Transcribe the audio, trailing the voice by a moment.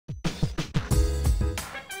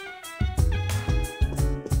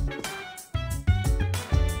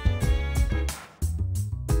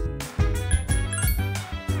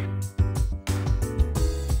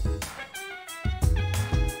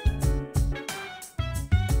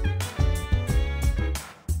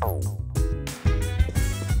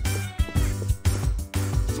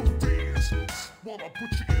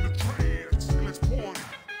put you in a trance and let's party.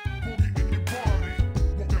 Boogie in your body.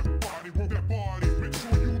 Work that body. Make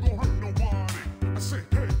sure you don't hurt nobody. I say,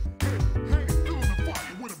 hey, hey, hey, feeling the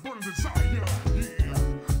fire with a burning desire. Yeah,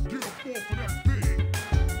 get up off of that thing.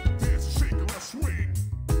 Dance and shake and let's swing.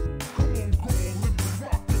 Come on, girl, let me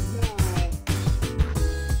rock the world.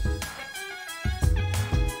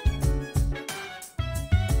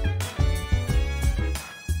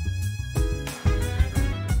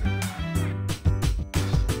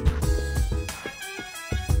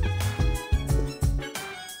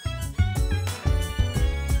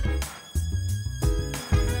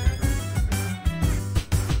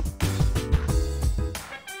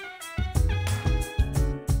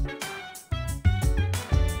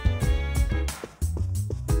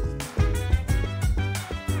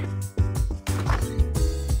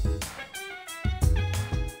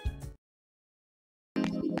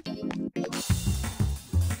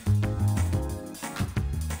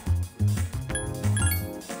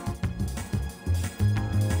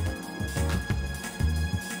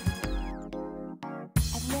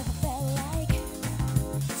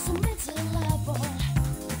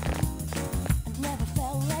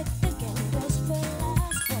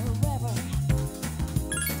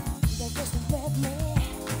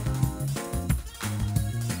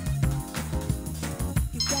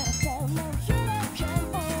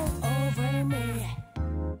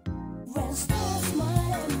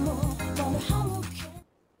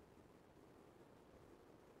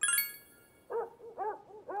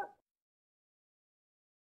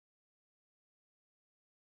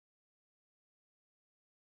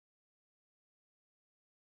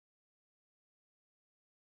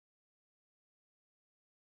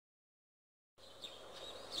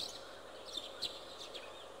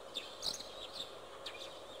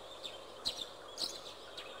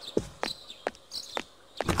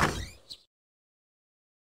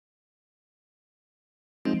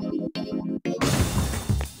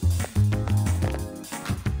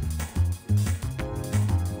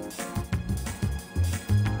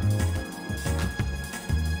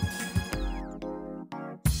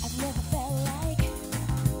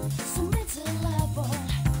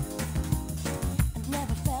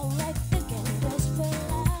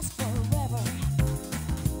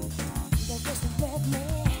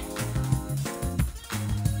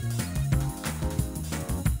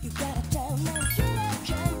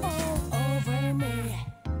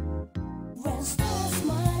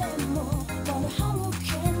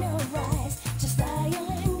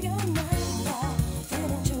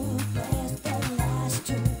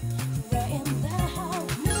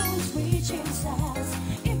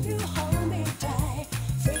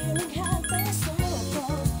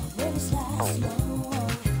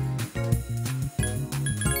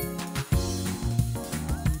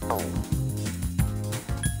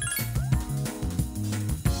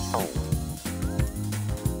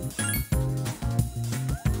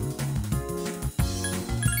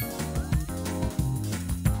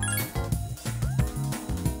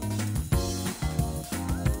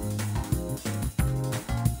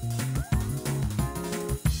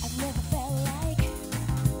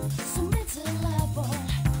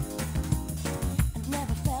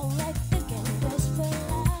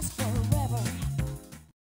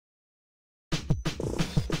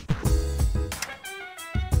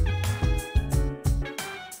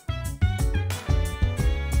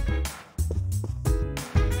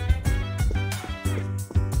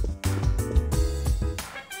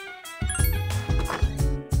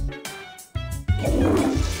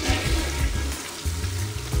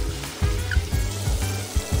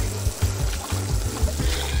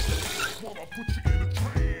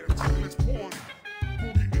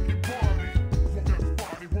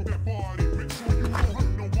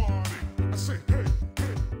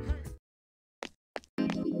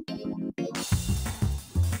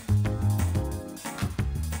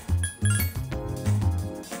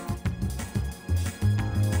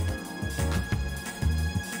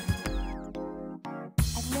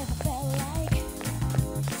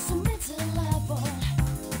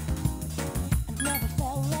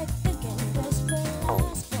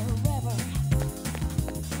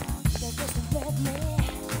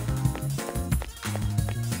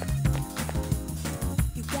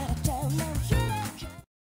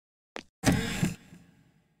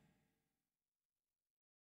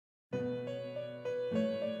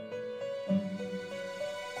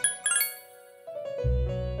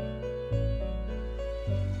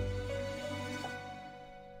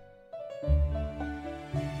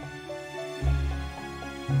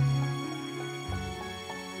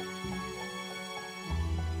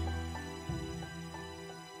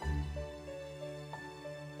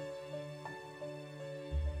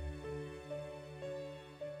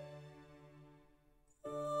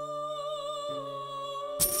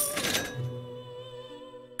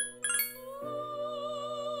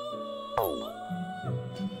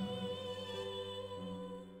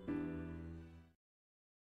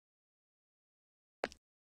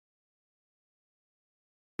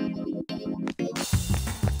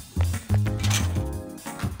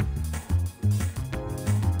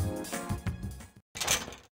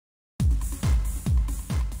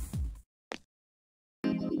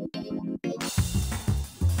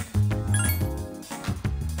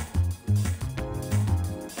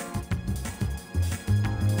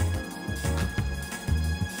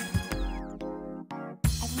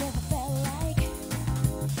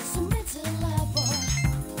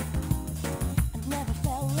 I've never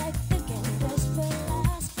felt like thinking this way.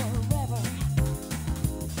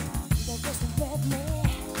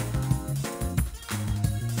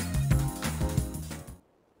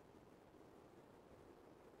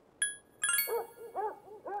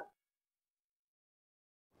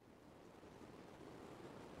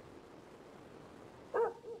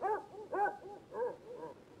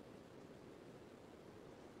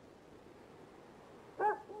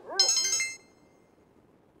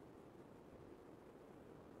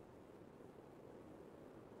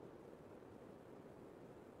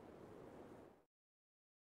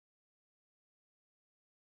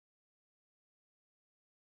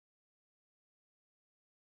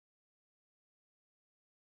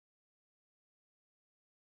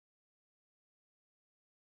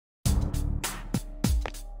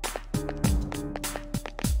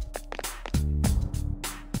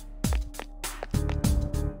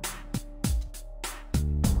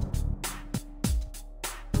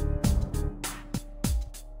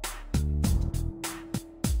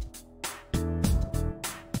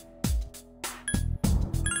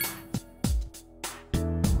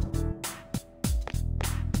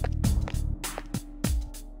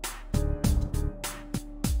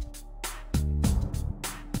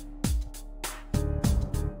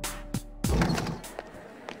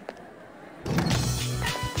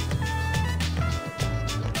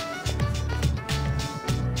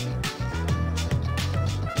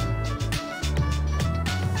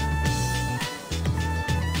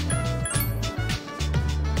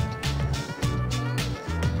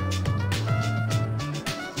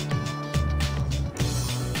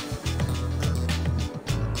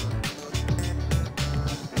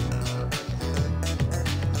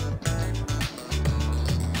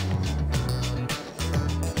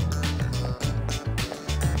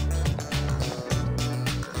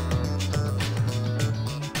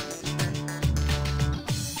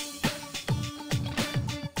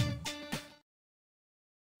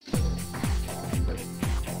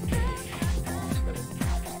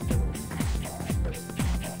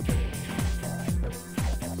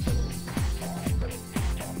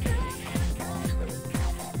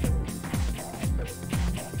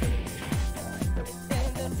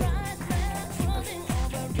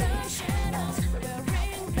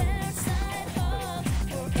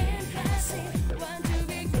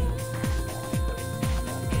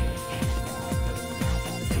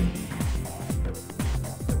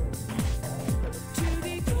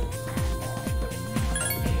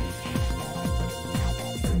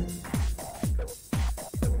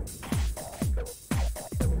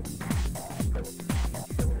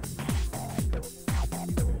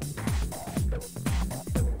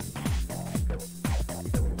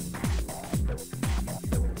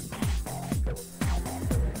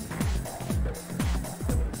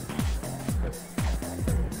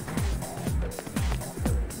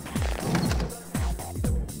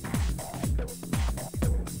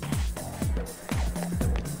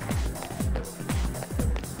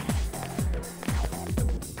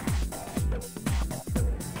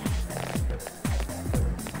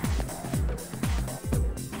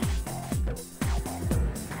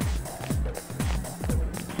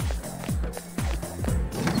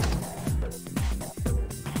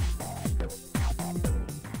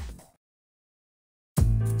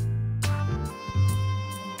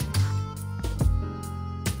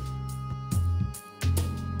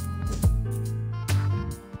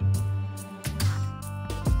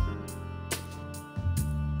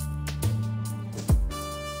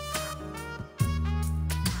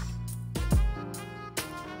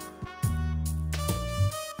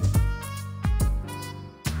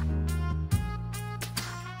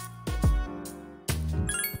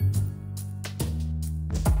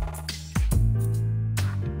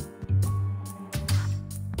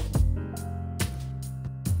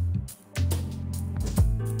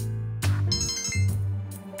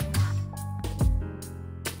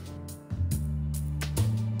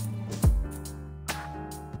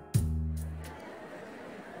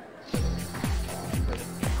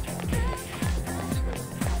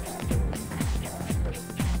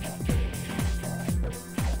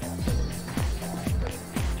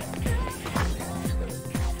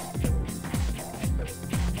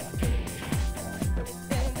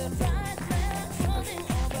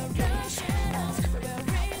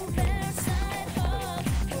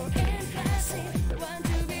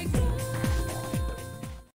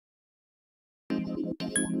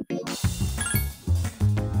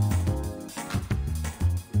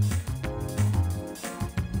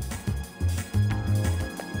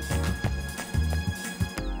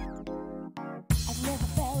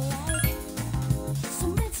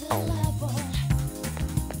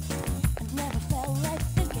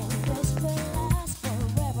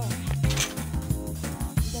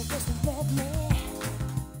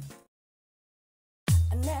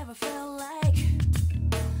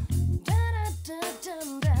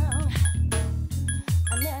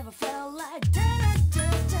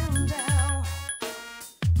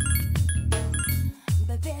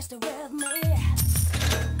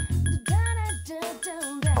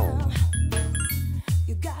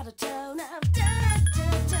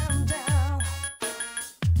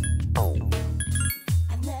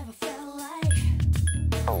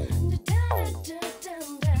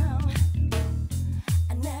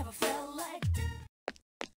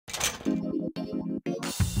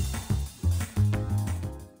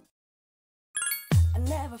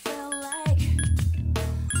 never felt like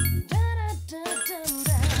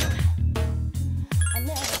da-da-da-dum-dum. I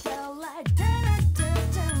never felt like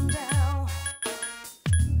da-da-da-dum-dum.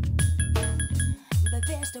 But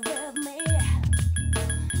they're still with me.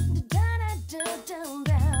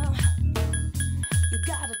 Da-da-da-dum-dum. You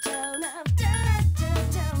gotta turn up.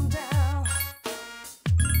 Da-da-da-dum-dum.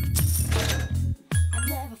 I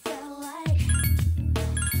never felt like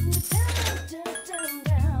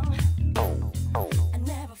da-da-da-dum-dum. I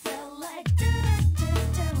never felt like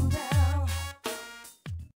da-da-da-dum-dum.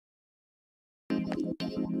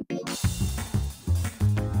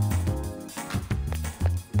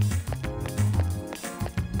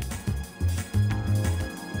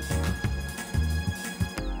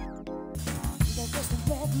 They're just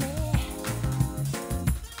with me.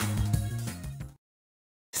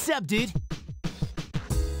 Sup, dude?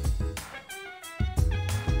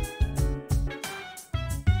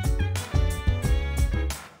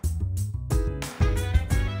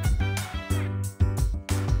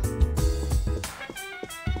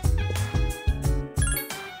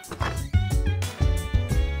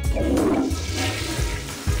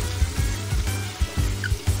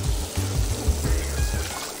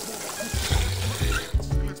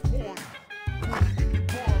 Let's party. Boogie in your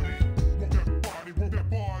body. Work that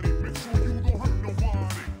body. Make sure you don't hurt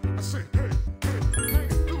nobody. I say, hey, hey, hey,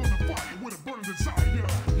 feeling the fire with a burning desire. Yeah,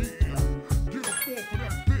 get up off of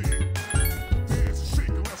that thing. Dance, shake,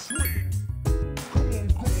 and let's swing. Come on,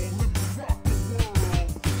 go on, let me rock the world.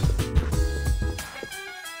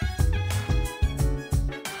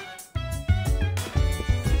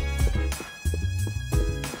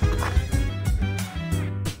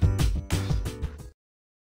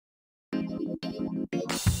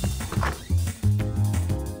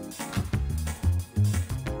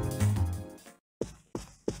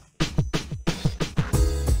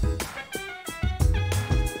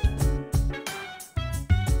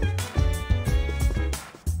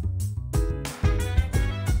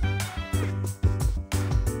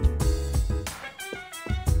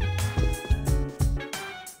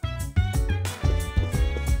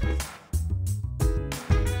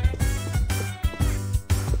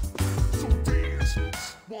 So dance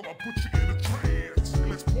while I put you in a trance.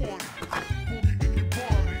 Let's party. Boogie in your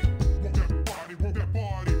body. Work that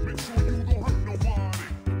body. Make sure you don't hurt nobody.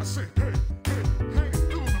 I say, hey, hey, hey,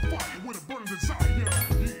 feeling the fire with a burning desire. Yeah,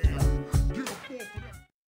 get up off of that.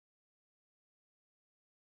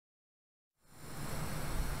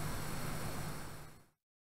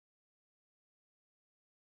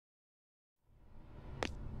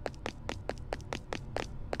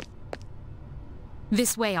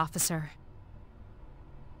 This way, officer.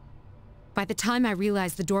 By the time I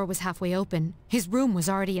realized the door was halfway open, his room was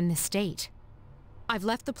already in this state. I've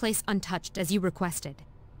left the place untouched, as you requested.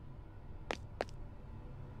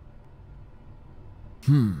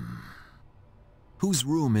 Whose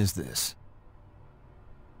room is this?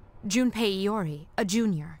 Junpei Iori, a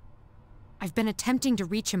junior. I've been attempting to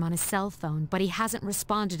reach him on his cell phone, but he hasn't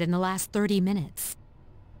responded in the last 30 minutes.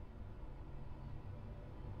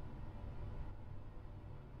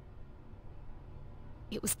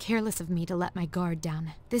 It was careless of me to let my guard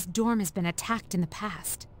down. This dorm has been attacked in the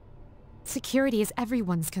past. Security is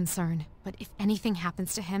everyone's concern, but if anything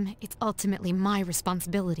happens to him, it's ultimately my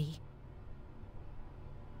responsibility.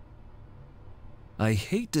 I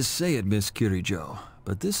hate to say it, Miss Kirijo,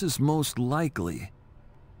 but this is most likely...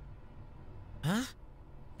 Huh?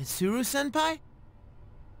 Mitsuru-senpai?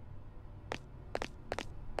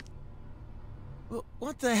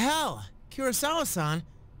 What the hell? Kurosawa-san?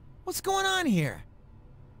 What's going on here?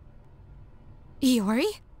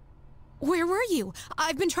 Iori? Where were you?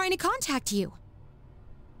 I've been trying to contact you.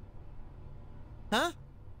 Huh?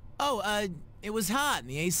 Oh, it was hot and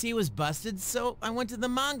the AC was busted, so I went to the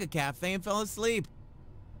manga cafe and fell asleep.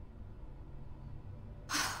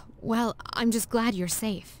 Well, I'm just glad you're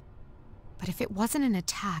safe. But if it wasn't an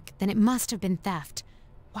attack, then it must have been theft.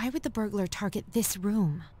 Why would the burglar target this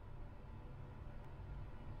room?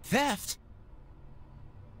 Theft?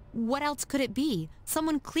 What else could it be?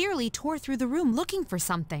 Someone clearly tore through the room looking for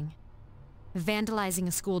something. Vandalizing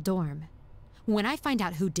a school dorm. When I find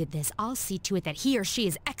out who did this, I'll see to it that he or she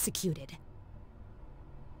is executed.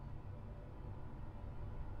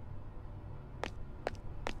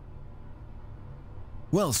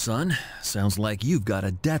 Well, son, sounds like you've got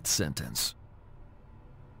a death sentence.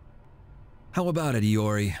 How about it,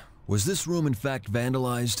 Iori? Was this room in fact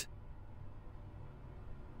vandalized?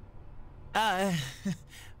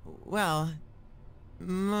 Well,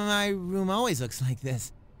 my room always looks like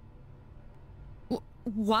this.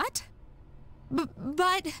 What?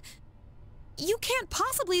 But... You can't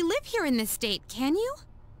possibly live here in this state, can you?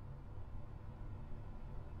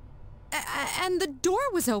 and the door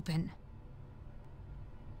was open.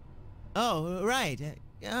 Oh, right.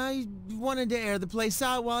 I wanted to air the place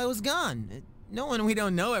out while I was gone. No one we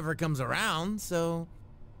don't know ever comes around, so...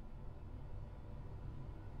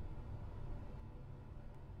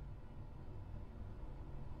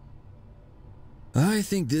 I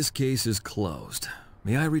think this case is closed.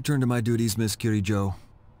 May I return to my duties, Miss Kirijo?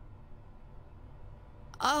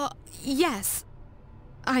 Yes.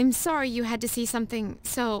 I'm sorry you had to see something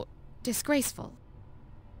so disgraceful.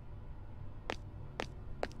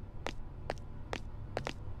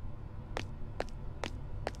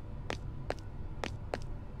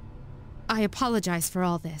 I apologize for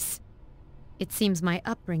all this. It seems my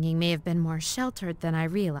upbringing may have been more sheltered than I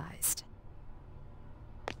realized.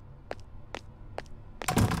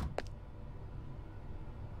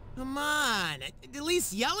 Come on, at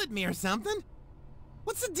least yell at me or something.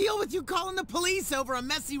 What's the deal with you calling the police over a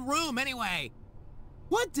messy room anyway?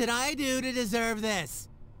 What did I do to deserve this?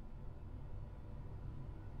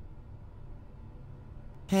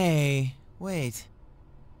 Hey, wait.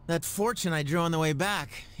 That fortune I drew on the way back,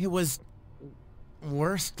 it was...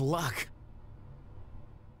 worst luck.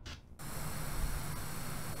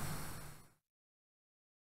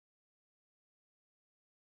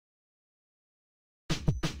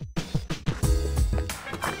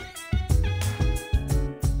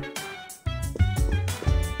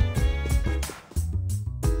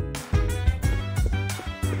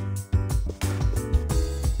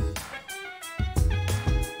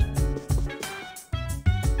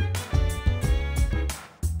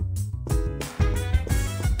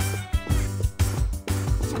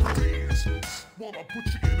 Wanna put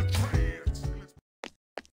you in a trance.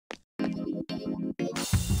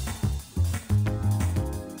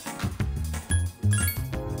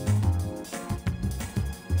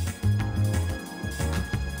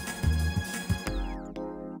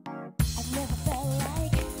 I've never felt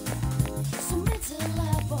like so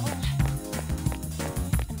miserable.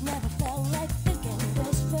 I've never felt like thinking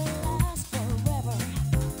this will last forever.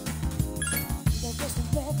 They're just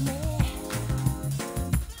with me.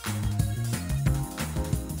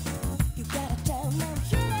 You gotta tell them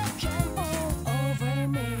you can all over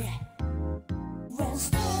me. When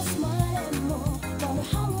stars smile and move, wonder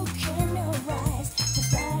how can you rise?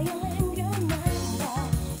 Just dialing your number,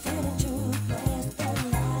 feeling too blessed that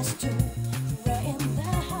last two. You're in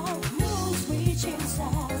the house, moon's reaching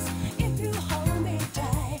stars. If you hold me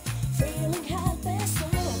tight, feeling happy so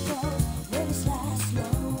close, will this last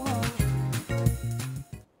long?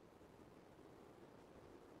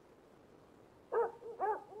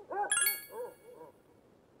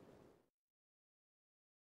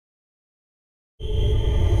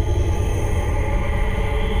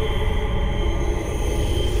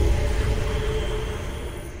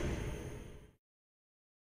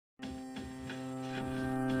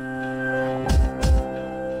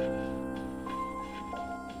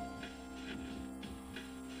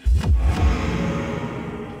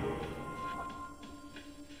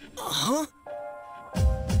 Huh?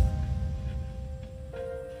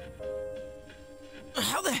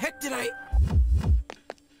 How the heck did I...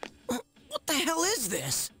 What the hell is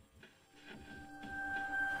this?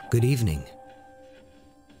 Good evening.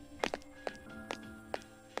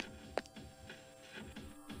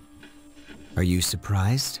 Are you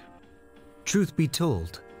surprised? Truth be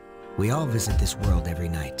told, we all visit this world every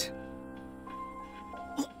night.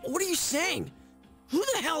 What are you saying? Who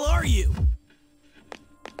the hell are you?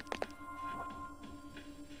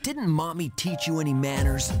 Didn't Mommy teach you any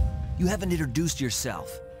manners? You haven't introduced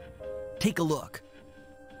yourself. Take a look.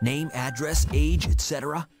 Name, address, age,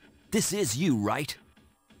 etc. This is you, right?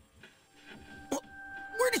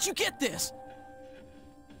 Where did you get this?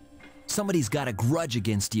 Somebody's got a grudge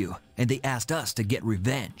against you, and they asked us to get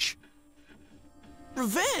revenge.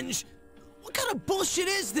 Revenge? What kind of bullshit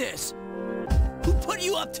is this? Who put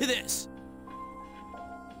you up to this?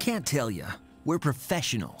 Can't tell ya. We're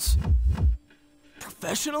professionals.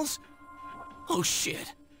 Professionals? Oh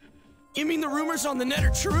shit. You mean the rumors on the net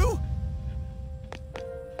are true?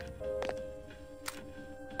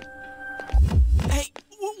 Hey,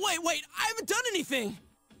 wait, I haven't done anything!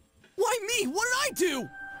 Why me? What did I do?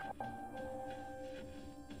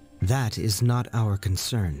 That is not our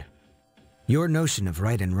concern. Your notion of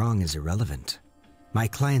right and wrong is irrelevant. My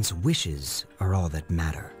client's wishes are all that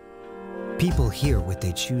matter. People hear what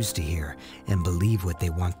they choose to hear and believe what they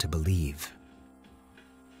want to believe.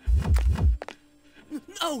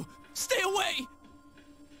 No! Stay away!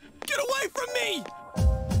 Get away from me!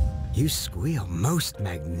 You squeal most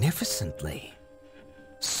magnificently.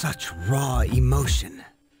 Such raw emotion.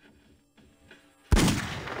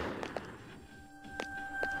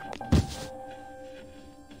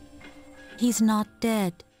 He's not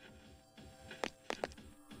dead.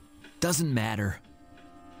 Doesn't matter.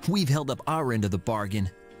 We've held up our end of the bargain.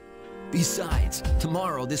 Besides,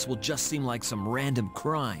 tomorrow this will just seem like some random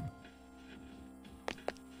crime.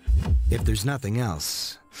 If there's nothing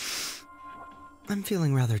else, I'm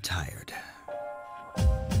feeling rather tired.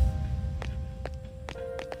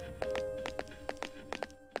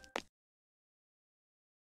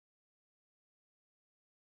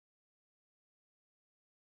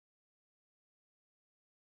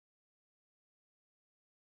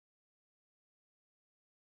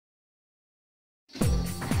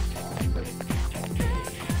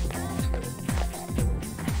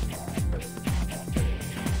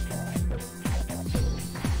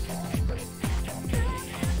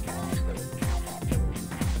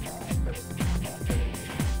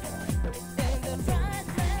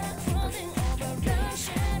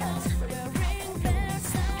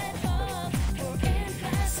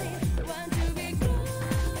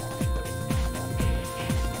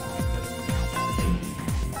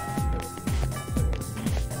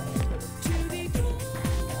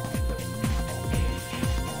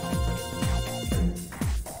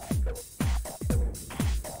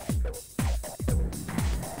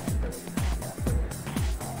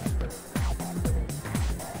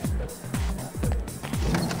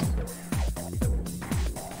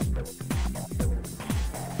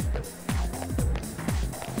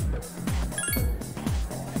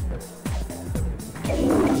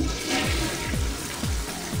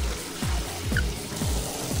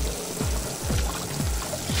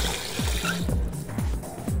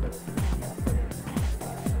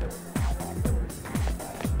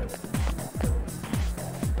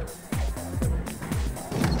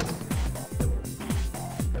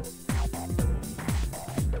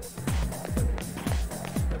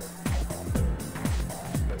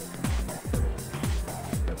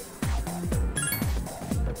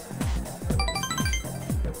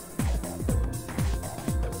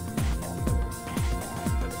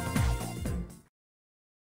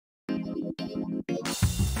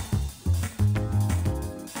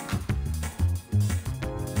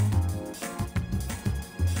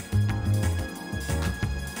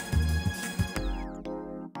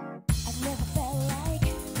 I've never felt like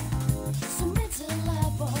so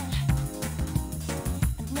miserable.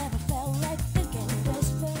 I've never felt like thinking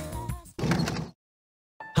this will last.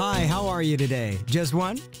 Hi, how are you today? Just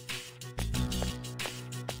one?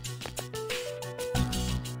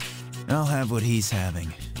 I'll have what he's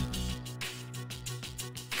having.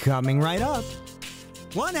 Coming right up.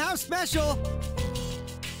 One house special!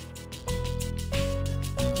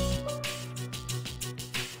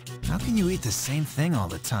 How can you eat the same thing all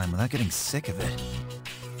the time without getting sick of it?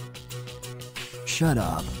 Shut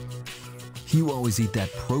up. You always eat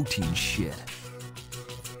that protein shit.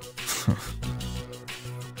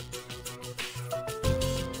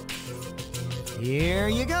 Here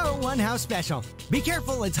you go, one house special. Be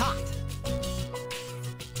careful, it's hot.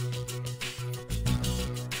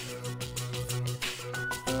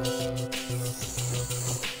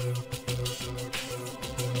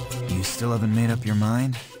 You still haven't made up your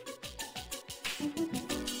mind?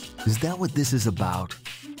 Is that what this is about?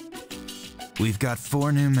 We've got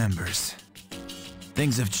 4 new members.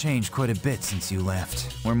 Things have changed quite a bit since you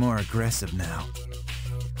left. We're more aggressive now.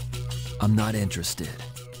 I'm not interested.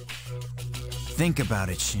 Think about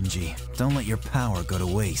it, Shinji. Don't let your power go to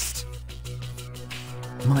waste.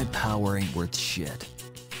 My power ain't worth shit.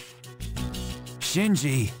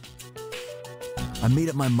 Shinji! I made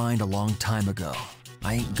up my mind a long time ago.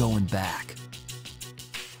 I ain't going back.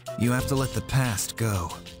 You have to let the past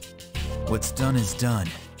go. What's done is done.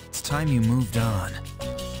 It's time you moved on.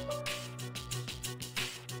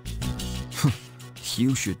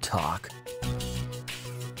 You should talk.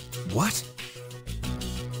 What?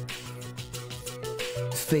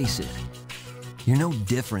 Face it, you're no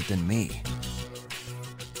different than me.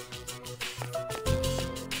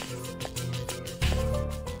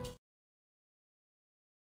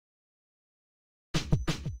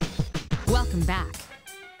 Welcome back.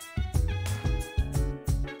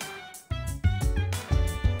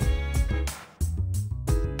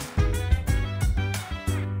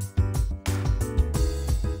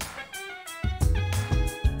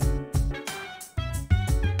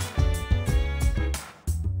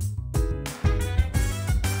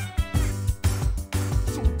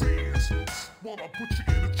 So dance while I put you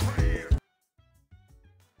in a trance.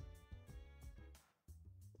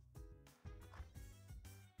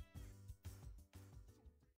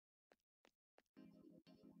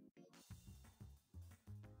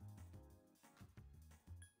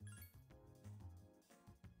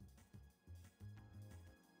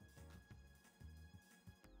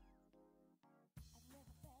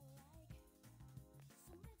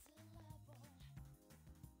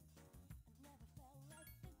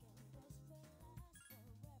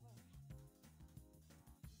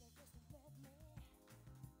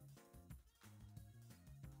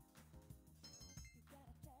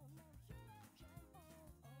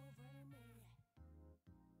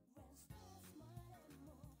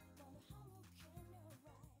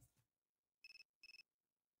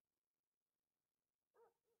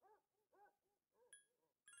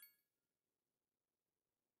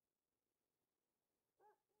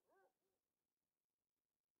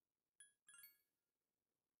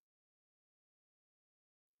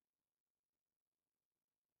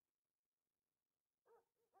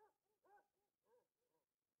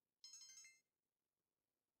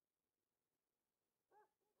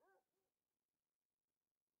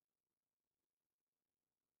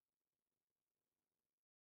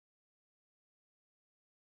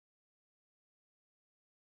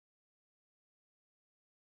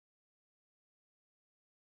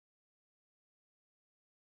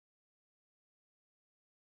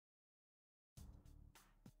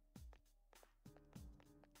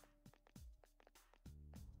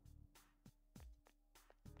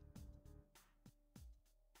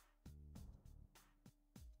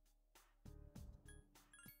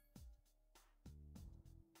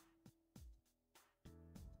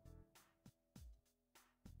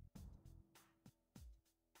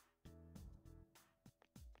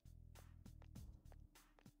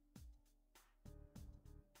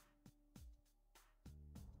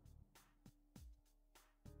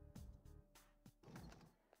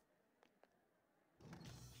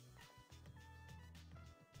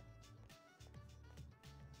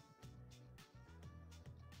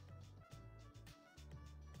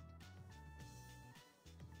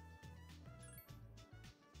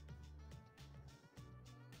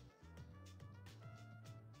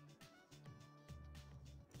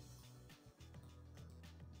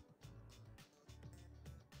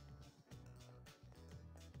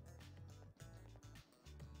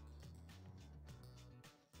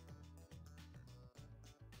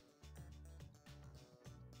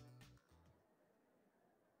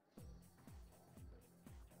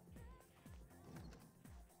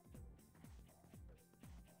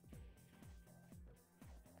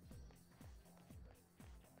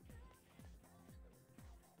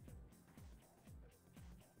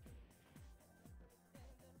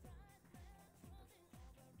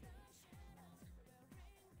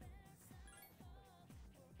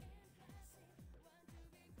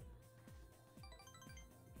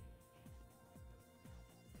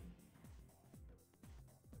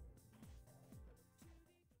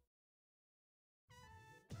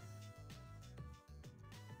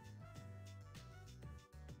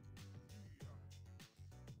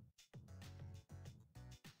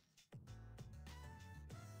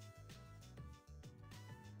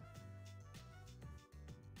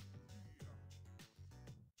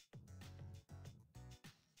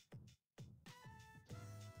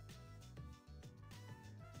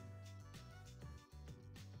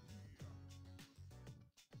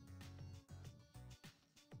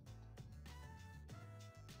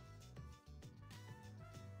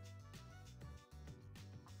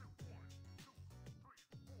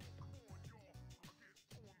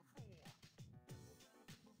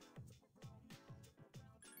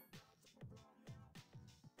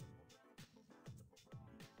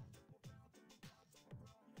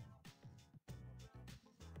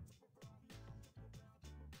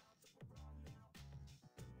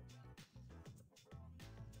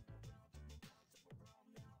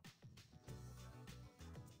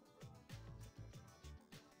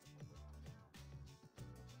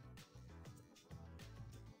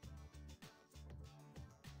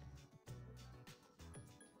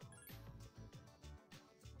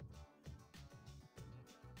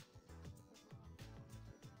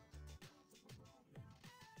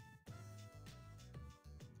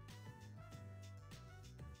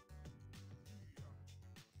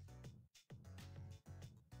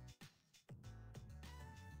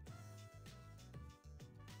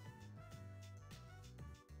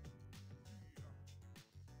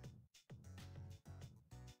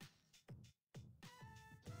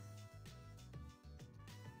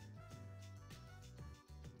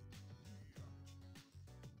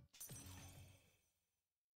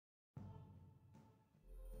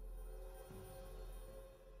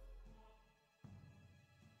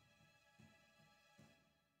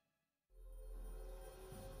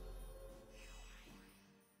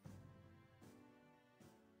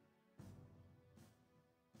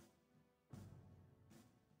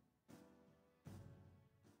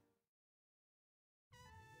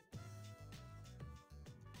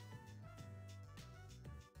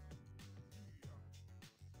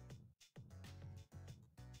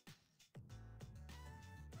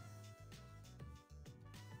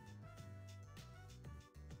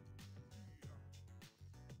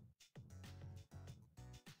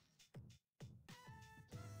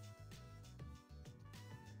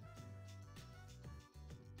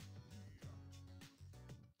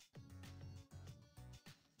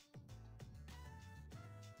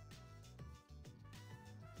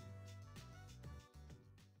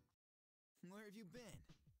 have you been?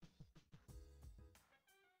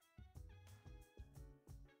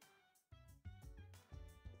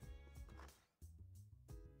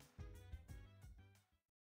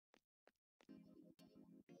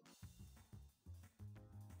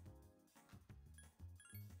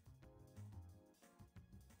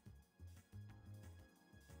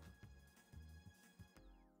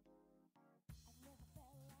 I've never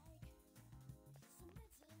felt like so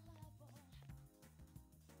mental level.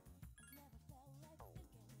 I've never felt like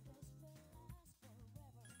thinking.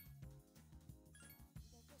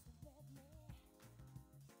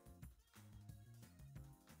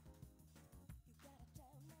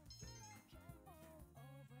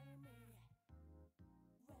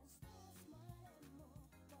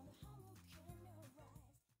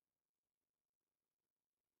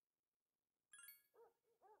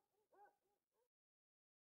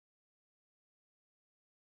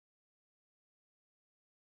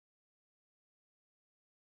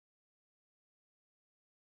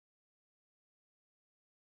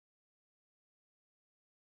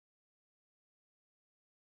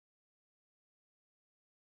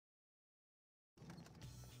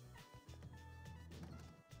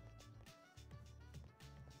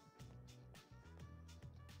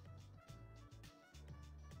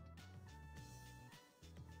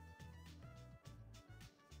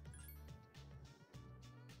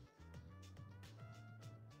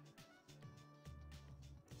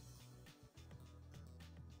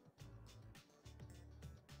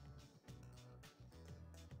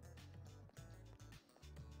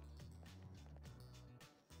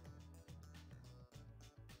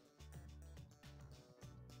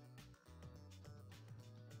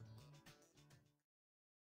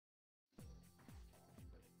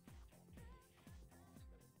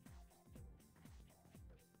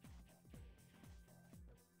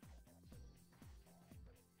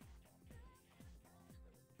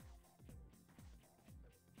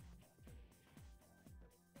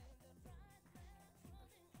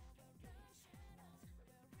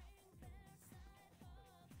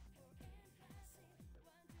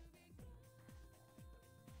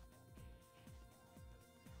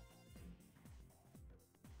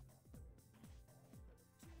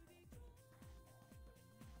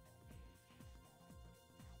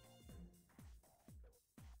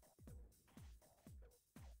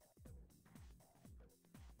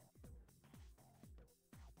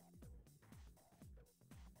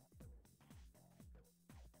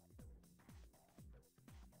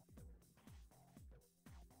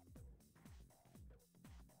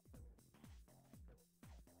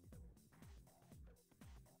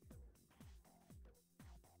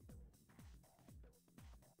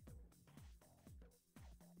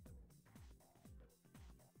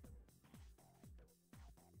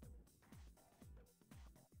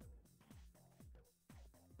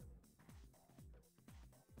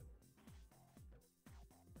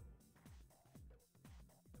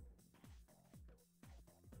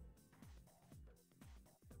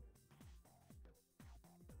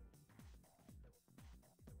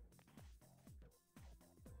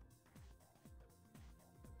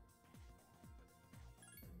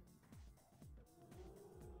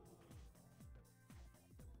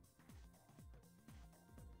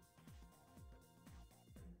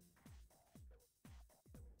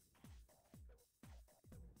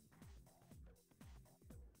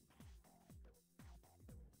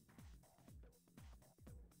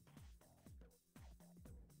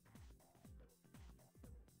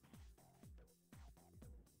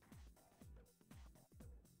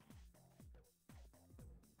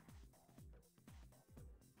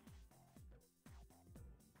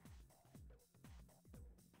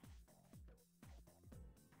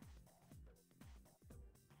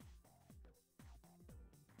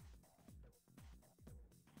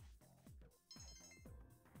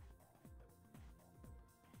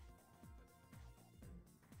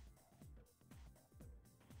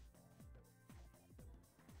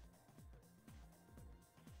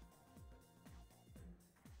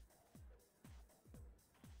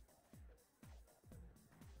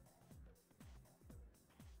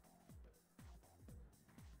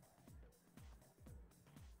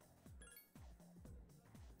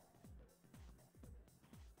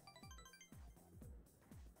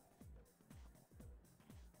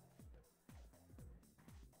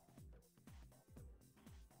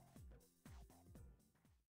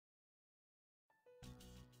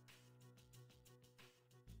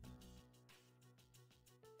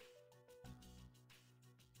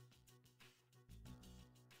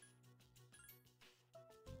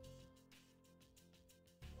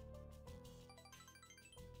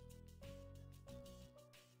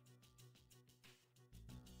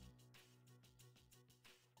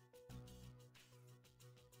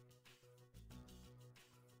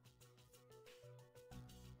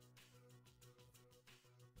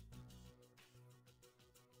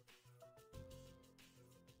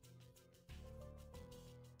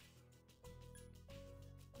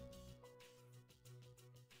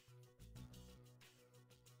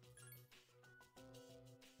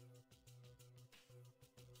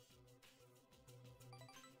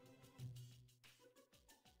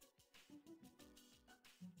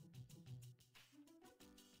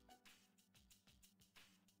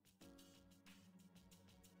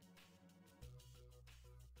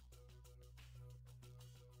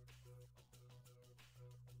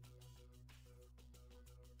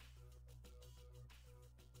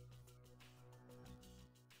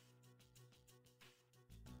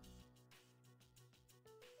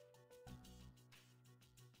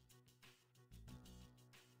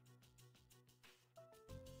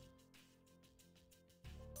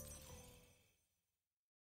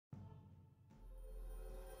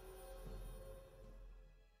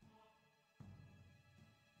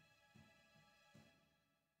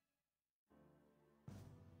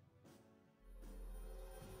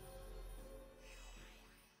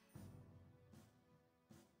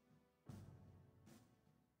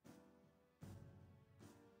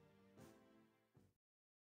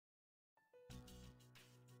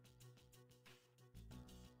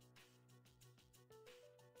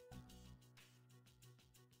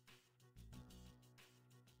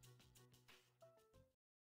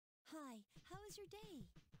 was your day?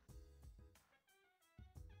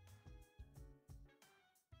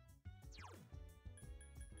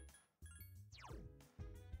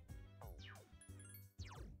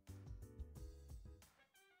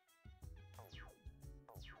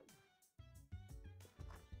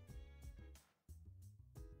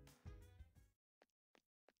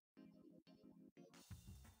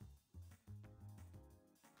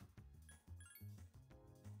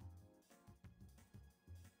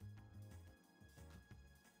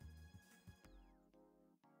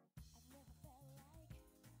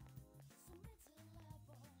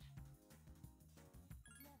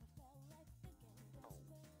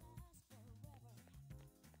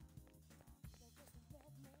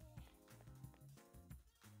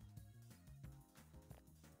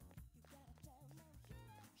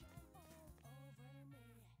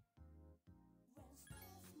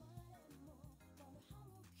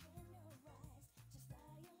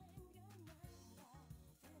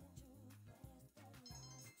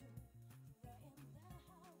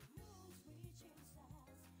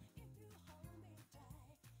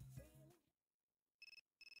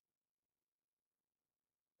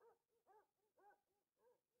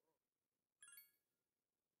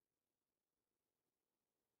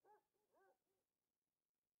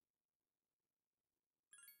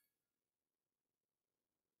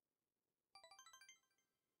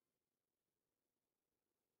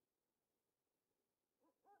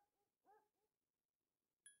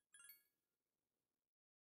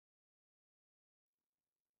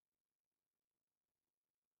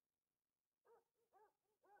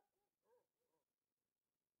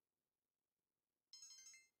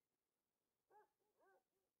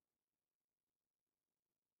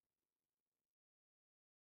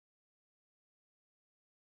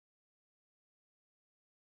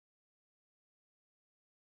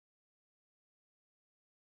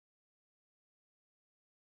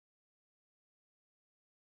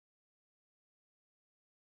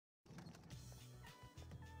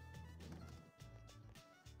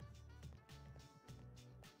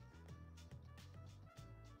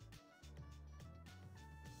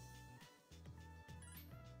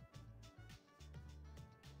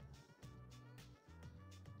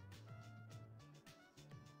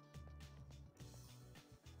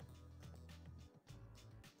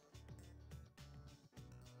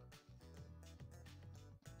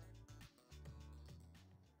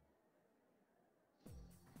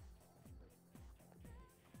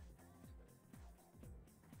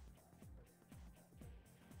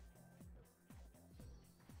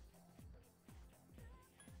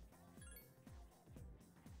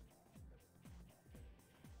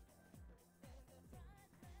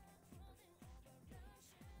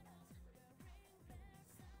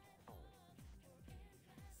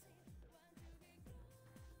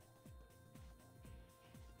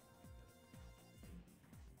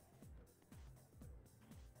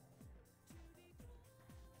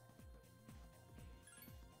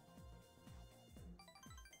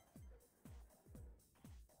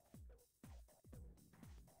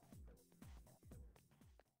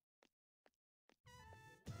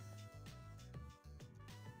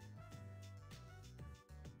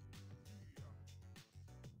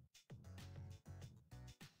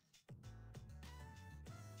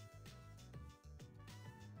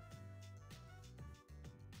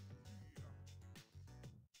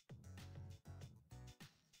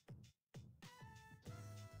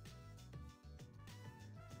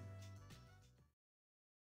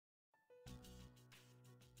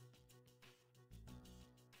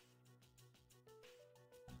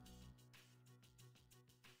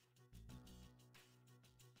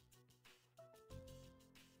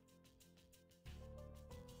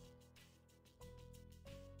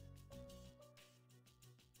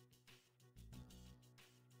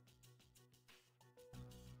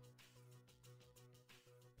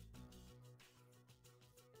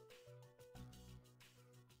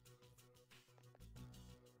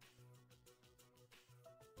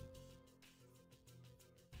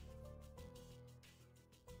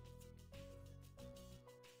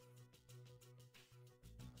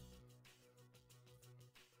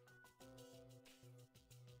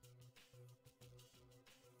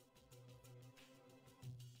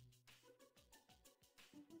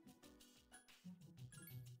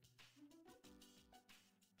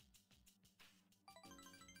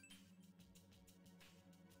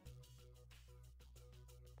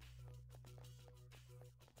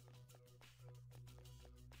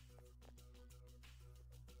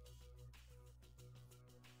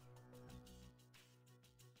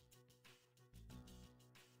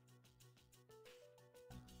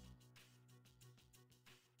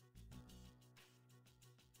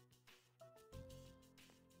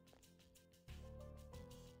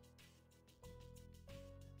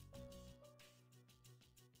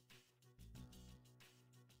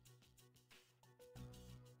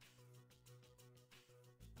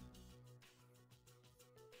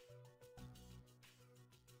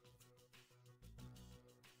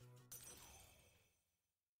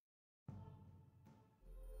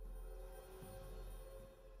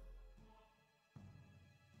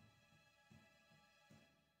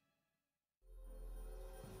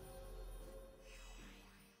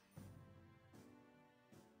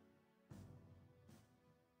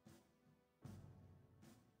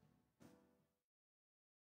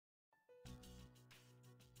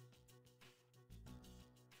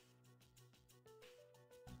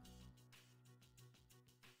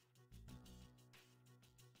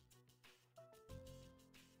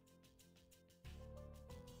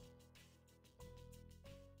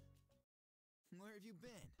 have you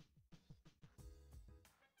been?